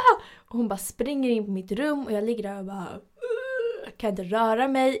mamma! Och hon bara springer in på mitt rum. Och jag ligger där och bara kan inte röra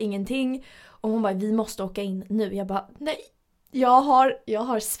mig, ingenting. Och hon bara, vi måste åka in nu. Jag bara, nej. jag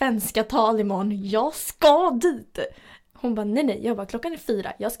har svenska tal imorgon. Jag ska dit. Hon bara, nej. Jag bara, klockan är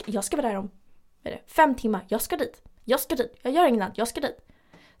 4. Jag ska vara där om 5 timmar. Jag ska dit. Jag gör inget annat. Jag ska dit.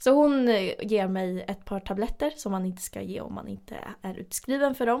 Så hon ger mig ett par tabletter som man inte ska ge om man inte är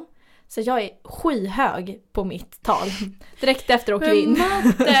utskriven för dem. Så jag är skyhög på mitt tal. Direkt efter åker vi in.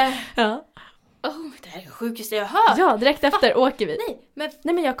 Matte! Ja. Det här är det sjukaste jag har hört. Ja, direkt efter åker vi. Nej,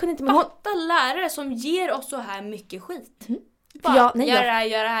 men jag kunde inte med hon. fatta lärare som ger oss så här mycket skit. För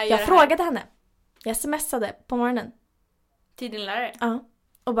Gör det här. Jag frågade henne. Jag smsade på morgonen. Till din lärare? Ja.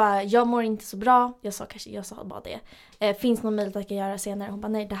 Och bara, jag mår inte så bra. Jag sa bara det. Finns någon möjlighet att jag kan göra senare? Hon bara,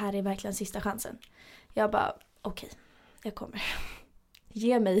 nej, det här är verkligen sista chansen. Jag bara, okej, jag kommer.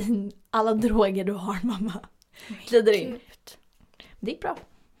 Ge mig alla droger du har, mamma. Glider in. Det gick bra.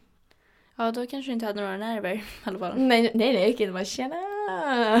 Ja, då kanske du inte hade några nerver i alla fall. Nej, jag gick in och bara, tjena.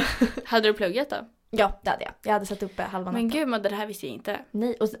 Hade du pluggat då? Ja, det hade jag. Jag hade satt uppe halva natten. Men gud, men det här visste jag inte.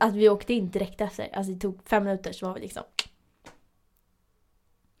 Nej, och att vi åkte in direkt efter. Alltså det tog 5 minuter så var vi liksom.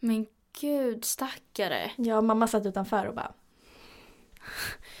 Men gud, stackare. Ja, mamma satt utanför och bara.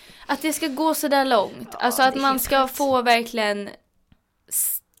 Att det ska gå så där långt. Ja, alltså att det är man helt ska rätt. få verkligen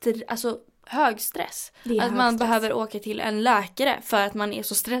hög stress. Det är att hög man stress. behöver åka till en läkare för att man är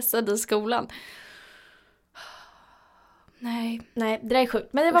så stressad i skolan. Nej, Nej, det där är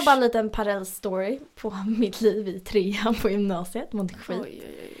sjukt. Men det var bara en liten parallellstory på mitt liv i 3:an på gymnasiet. Månte skit. Oj.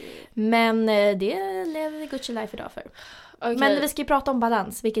 Men det lever Gucci Life idag för. Okej. Men vi ska ju prata om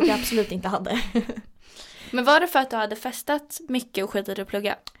balans, vilket jag absolut inte hade. Men var det för att du hade festat mycket och skitit i att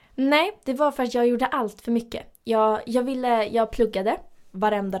plugga? Nej, det var för att jag gjorde allt för mycket. Jag pluggade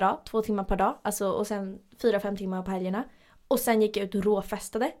varenda dag, 2 timmar per dag. Alltså, och sen 4-5 timmar på helgerna. Och sen gick jag ut och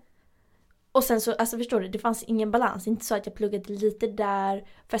råfestade. Och sen så, alltså förstår du, det fanns ingen balans. Inte så att jag pluggade lite där,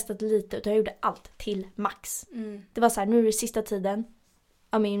 festade lite, utan jag gjorde allt till max. Det var så här, nu är det sista tiden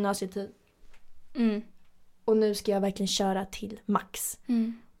av min gymnasietid. Och nu ska jag verkligen köra till max.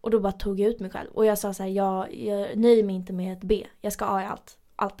 Och då bara tog jag ut mig själv. Och jag sa så här, jag nöjer mig inte med ett B. Jag ska A i allt.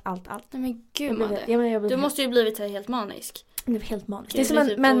 Allt. Nej men gud, Jag blev du måste ju blivit helt manisk. Det var helt maniskt. Gud, Det är som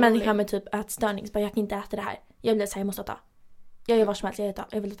typ en orolig. människa med typ ätstörning. Så bara, jag kan inte äta det här. Jag blev så här, jag måste ta. Jag gör vad som helst,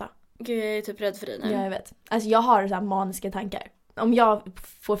 jag vill ta. Gud, jag är typ rädd för dig nu. Ja, jag vet. Alltså jag har så här maniska tankar. Om jag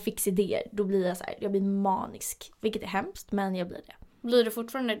får fix idéer, då blir jag så här, jag blir manisk. Vilket är hemskt, men jag blir det. Blir du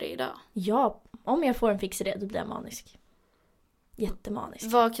fortfarande det idag? Ja, om jag får en fix idé, då blir jag manisk. Jättemanisk.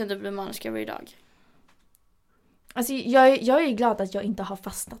 Vad kan du bli manisk över idag? Alltså jag är ju glad att jag inte har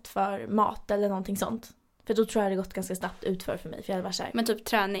fastnat för mat eller någonting sånt. För då tror jag det gått ganska snabbt utför för mig. För jag hade varit så här. Men typ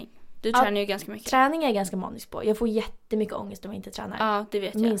träning. Du Ja, tränar ju ganska mycket. Träning är jag ganska manisk på. Jag får jättemycket ångest om jag inte tränar. Ja, det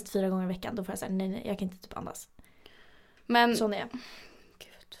vet jag. Minst 4 gånger i veckan. Då får jag säga nej, jag kan inte typ andas. Men Sån är jag.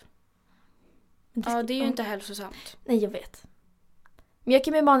 gud. Men Ja, det är ju inte hälsosamt. Nej, jag vet. Men jag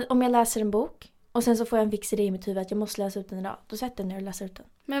kan bli manisk om jag läser en bok. Och sen så får jag en fix idé i mitt huvud att jag måste läsa ut den idag. Då sätter jag ner och läser ut den.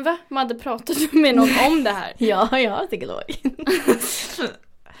 Men va? Madde, pratade du med någon om det här? Ja, jag har psykolog.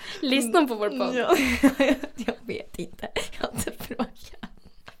 Lyssna på vår podd. Ja, jag vet inte. Jag har inte frågat.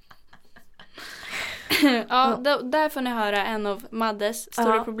 Ja, där får ni höra en av Maddes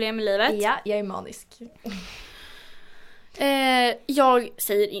stora problem i livet. Ja, jag är manisk. Jag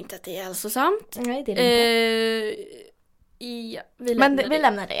säger inte att det är hälsosamt. Nej, det är det inte. Ja, Vi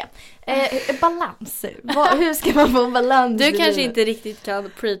lämnar det. Balans. Hur ska man få balans? Du i kanske livet? inte riktigt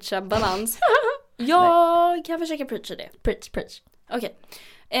kan preacha balans. Jag kan försöka preacha det. Preach. Okej.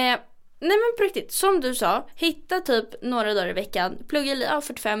 Nej men på riktigt, som du sa, hitta typ några dagar i veckan, plugga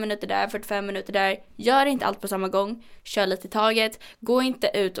 45 minuter där, 45 minuter där, gör inte allt på samma gång, kör lite i taget, gå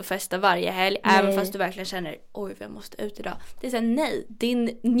inte ut och festa varje helg, även fast du verkligen känner, oj jag måste ut idag. Det är såhär, nej,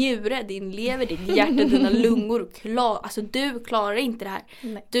 din njure, din lever, ditt hjärta, dina lungor, alltså du klarar inte det här.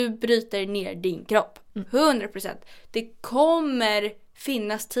 Nej. Du bryter ner din kropp, 100%. Det kommer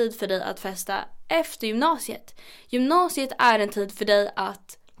finnas tid för dig att festa efter gymnasiet. Gymnasiet är en tid för dig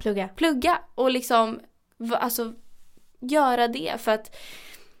att plugga och liksom alltså göra det för att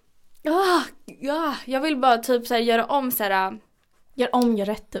jag vill bara typ så här göra om så här. Gör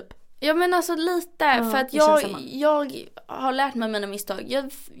rätt typ. Ja men alltså lite för att jag har lärt mig mina misstag.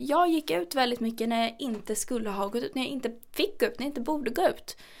 Jag gick ut väldigt mycket när jag inte skulle ha gått ut, när jag inte fick gå ut, när jag inte borde gå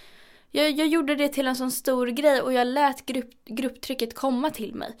ut. Jag gjorde det till en sån stor grej och jag lät grupptrycket komma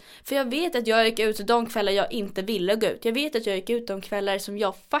till mig. För jag vet att jag gick ut de kvällar jag inte ville gå ut. Jag vet att jag gick ut de kvällar som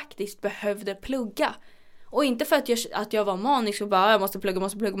jag faktiskt behövde plugga. Och inte för att jag var manisk och bara jag måste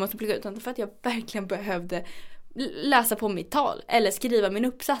plugga. Utan för att jag verkligen behövde läsa på mitt tal eller skriva min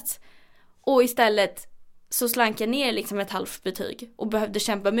uppsats. Och istället så slank jag ner liksom ett halvt betyg och behövde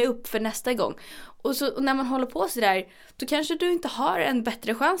kämpa mig upp för nästa gång. Och när man håller på så där, då kanske du inte har en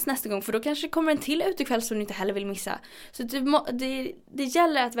bättre chans nästa gång, för då kanske det kommer en till utekväll som du inte heller vill missa. Så det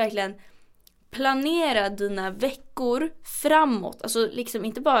gäller att verkligen planera dina veckor framåt. Alltså liksom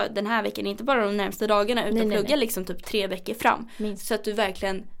inte bara den här veckan, inte bara de närmaste dagarna, utan plugga liksom typ 3 veckor fram. Minst. Så att du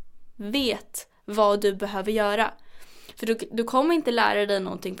verkligen vet vad du behöver göra. För du kommer inte lära dig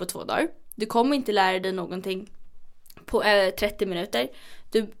någonting på 2 dagar. Du kommer inte lära dig någonting på 30 minuter.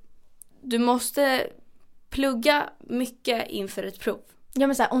 Du måste plugga mycket inför ett prov. Ja,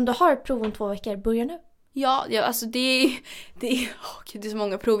 men så här, om du har ett prov om 2 veckor, börja nu. Ja, alltså det är så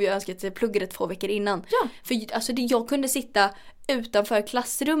många prov jag önskar att jag pluggade 2 veckor innan. Ja. För alltså jag kunde sitta utanför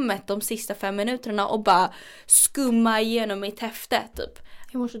klassrummet de sista 5 minuterna och bara skumma igenom mitt häfte typ.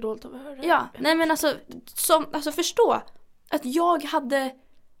 Jag mår så dåligt av att höra. Ja, nej men alltså förstå att jag hade,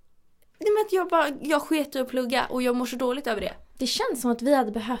 nej men att jag sket i att plugga och jag mår så dåligt över det. Det känns som att vi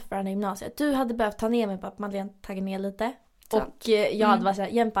hade behövt varandra i gymnasiet. Du hade behövt ta ner mig på att Madeleine taggar ner lite. Sant. Och jag hade varit såhär,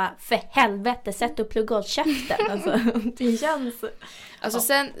 Jämpa, för helvete, sätt upp plugga och käften. Alltså, det känns... Alltså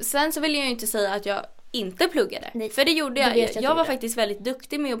sen så vill jag ju inte säga att jag inte pluggade. Nej. För det gjorde jag. vet Jag var faktiskt väldigt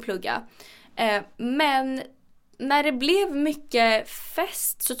duktig med att plugga. Men när det blev mycket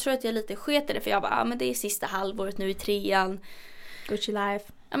fest så tror jag att jag lite sket i det. För jag bara, men det är sista halvåret nu i 3:an. Gucci life.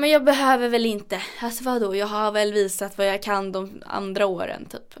 Ja, men jag behöver väl inte. Alltså vadå? Jag har väl visat vad jag kan de andra åren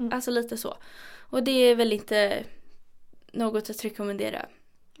typ. Alltså lite så. Och det är väl inte något att rekommendera.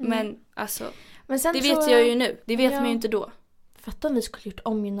 Men alltså, Men sen det vet jag ju nu. Det vet man ju inte då. Fattar om vi skulle gjort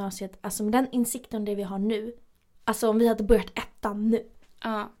om gymnasiet. Alltså med den insikten det vi har nu. Alltså om vi hade börjat 1:an nu.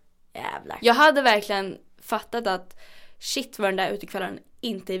 Ja. Jävlar. Jag hade verkligen fattat att shit vad den där utekvällen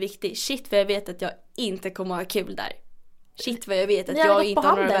inte är viktig. Shit vad jag vet att jag inte kommer ha kul där. Shit vad jag vet att jag inte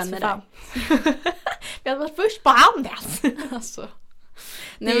har några vänner där. Vi hade varit först på Handels. Alltså.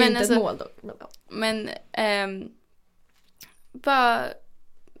 Det Nej, är men inte alltså, ett mål då. Men bara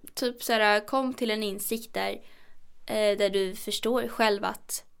typ såhär, kom till en insikt där du förstår själv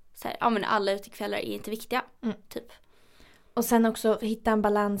att såhär, ja men alla utekvällar är inte viktiga. Typ. Och sen också hitta en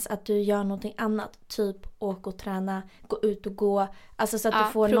balans att du gör någonting annat. Typ åka och träna, gå ut och gå. Alltså så att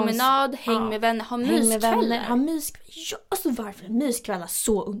du får promenad, häng med vänner, ha myskvällar. Ha myskvällar. Ja, alltså varför är myskvällar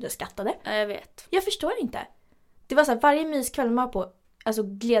så underskattade? Ja, jag vet. Jag förstår inte. Det var så här, varje myskväll man var på, alltså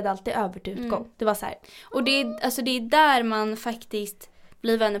gled alltid över till utgång. Det var så här. Och det är där man faktiskt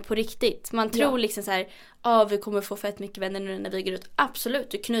blir vänner på riktigt. Man tror liksom så här, vi kommer få fett mycket vänner nu när vi går ut.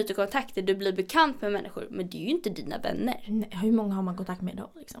 Absolut, du knyter kontakter, du blir bekant med människor. Men det är ju inte dina vänner. Nej, hur många har man kontakt med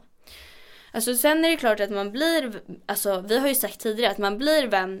då liksom? Alltså sen är det klart att man blir, alltså vi har ju sagt tidigare att man blir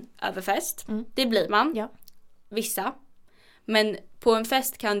vän över fest. Det blir man. Ja. Vissa. Men på en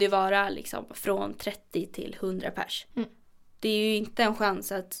fest kan det ju vara liksom från 30 till 100 pers. Det är ju inte en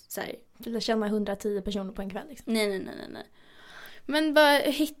chans att så här, du lär känna 110 personer på en kväll liksom. Nej. Men bara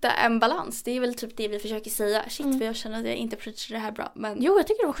hitta en balans. Det är väl typ det vi försöker säga. Shit, för jag känner att jag inte preachar det här bra. Men... Jo, jag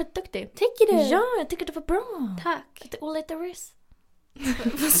tycker du var skitduktig. Tycker du? Ja, jag tycker det var bra. Tack. Lite oliteris.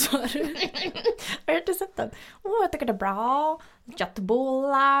 Vad sa du? Har du inte sett den? Jag tycker det är bra.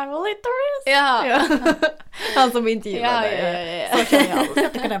 Köttbullar, oliteris. Ja. Han som inte gillar det. Ja. Så känner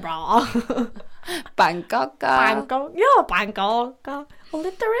jag tycker det är bra. Pannkaka. Ja, pannkaka.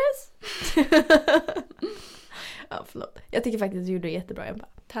 Oliteris. Ja, förlåt. Jag tycker faktiskt att du gjorde det jättebra, Emma.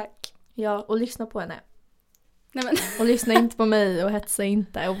 Tack. Ja, och lyssna på henne. Nej, men. Och lyssna inte på mig och hetsa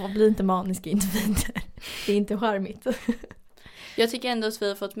inte. Och bli inte maniska individer. Det är inte charmigt. Jag tycker ändå att vi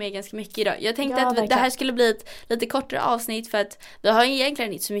har fått med ganska mycket idag. Jag tänkte att verkligen. det här skulle bli ett lite kortare avsnitt för att vi har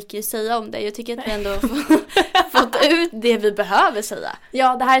egentligen inte så mycket att säga om det. Jag tycker att vi ändå fått ut det vi behöver säga.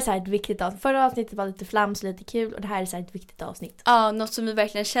 Ja, det här är så här ett viktigt avsnitt. Förra avsnittet var lite flams, lite kul. Och det här är så här ett viktigt avsnitt. Ja, något som vi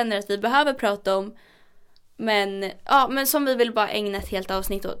verkligen känner att vi behöver prata om. Men som vi vill bara ägna ett helt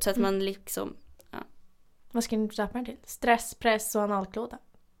avsnitt åt. Så att man liksom, ja. Vad ska ni döpa den till? Stress, press och analklåda.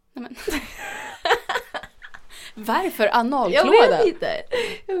 Nej, men. Varför analklåda?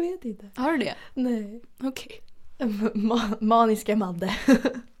 Jag vet inte. Har du det? Nej. Okej. Maniska Madde.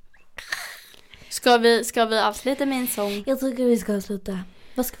 Ska vi avsluta med en sång? Jag tycker vi ska avsluta.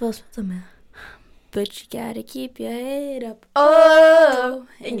 Vad ska vi avsluta med? But you gotta keep your head up. Oh,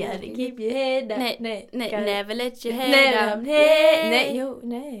 you gotta keep your head up. Nej, never let your head down.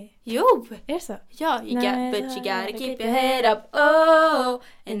 Nej. Jo. Är det så? Ja, but you gotta keep your head up. Oh,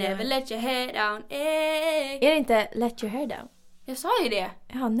 and never let your head down. Är det inte let your hair down? Jag sa ju det.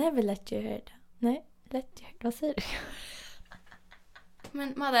 Ja, never let your hair down. Nej, let your hair. Vad säger du?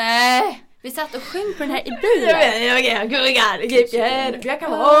 Men Madde, vi satt och sjöng på den här i bilen. Jag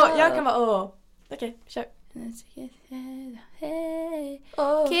kan vara Okej, kör.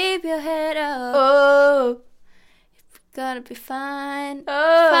 Oh. Keep your head up. Oh. Gonna be fine.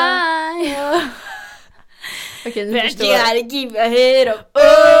 Oh. Fine. Oh. Okej, nu förstår You jag. gotta keep your head up.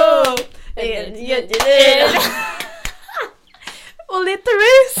 Oh. Och lite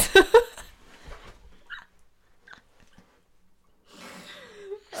rus.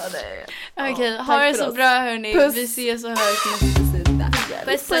 Okej, Ja, ha tack det för så oss. bra hörni. Puss. Vi ses och hörs nästa söndag.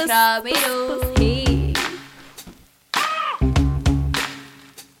 Puss och kram, hejdå. Hej.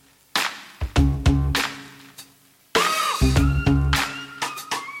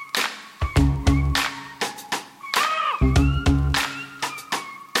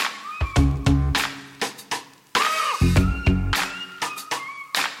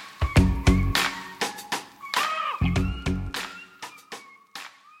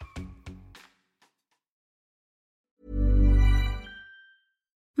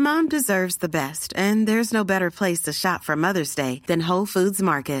 Mom deserves the best, and there's no better place to shop for Mother's Day than Whole Foods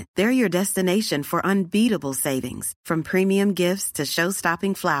Market. They're your destination for unbeatable savings, from premium gifts to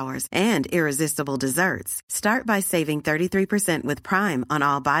show-stopping flowers and irresistible desserts. Start by saving 33% with Prime on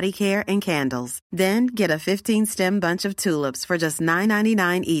all body care and candles. Then get a 15-stem bunch of tulips for just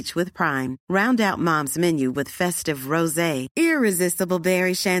 $9.99 each with Prime. Round out Mom's menu with festive rosé, irresistible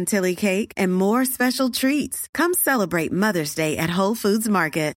berry chantilly cake, and more special treats. Come celebrate Mother's Day at Whole Foods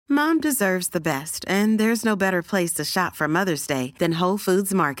Market. Mom deserves the best, and there's no better place to shop for Mother's Day than Whole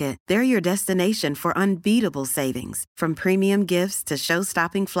Foods Market. They're your destination for unbeatable savings, from premium gifts to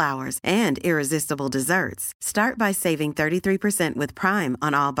show-stopping flowers and irresistible desserts. Start by saving 33% with Prime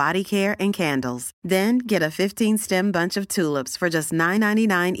on all body care and candles. Then get a 15-stem bunch of tulips for just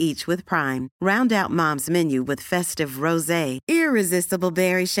 $9.99 each with Prime. Round out Mom's menu with festive rosé, irresistible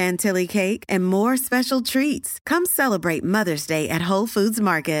berry chantilly cake, and more special treats. Come celebrate Mother's Day at Whole Foods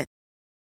Market.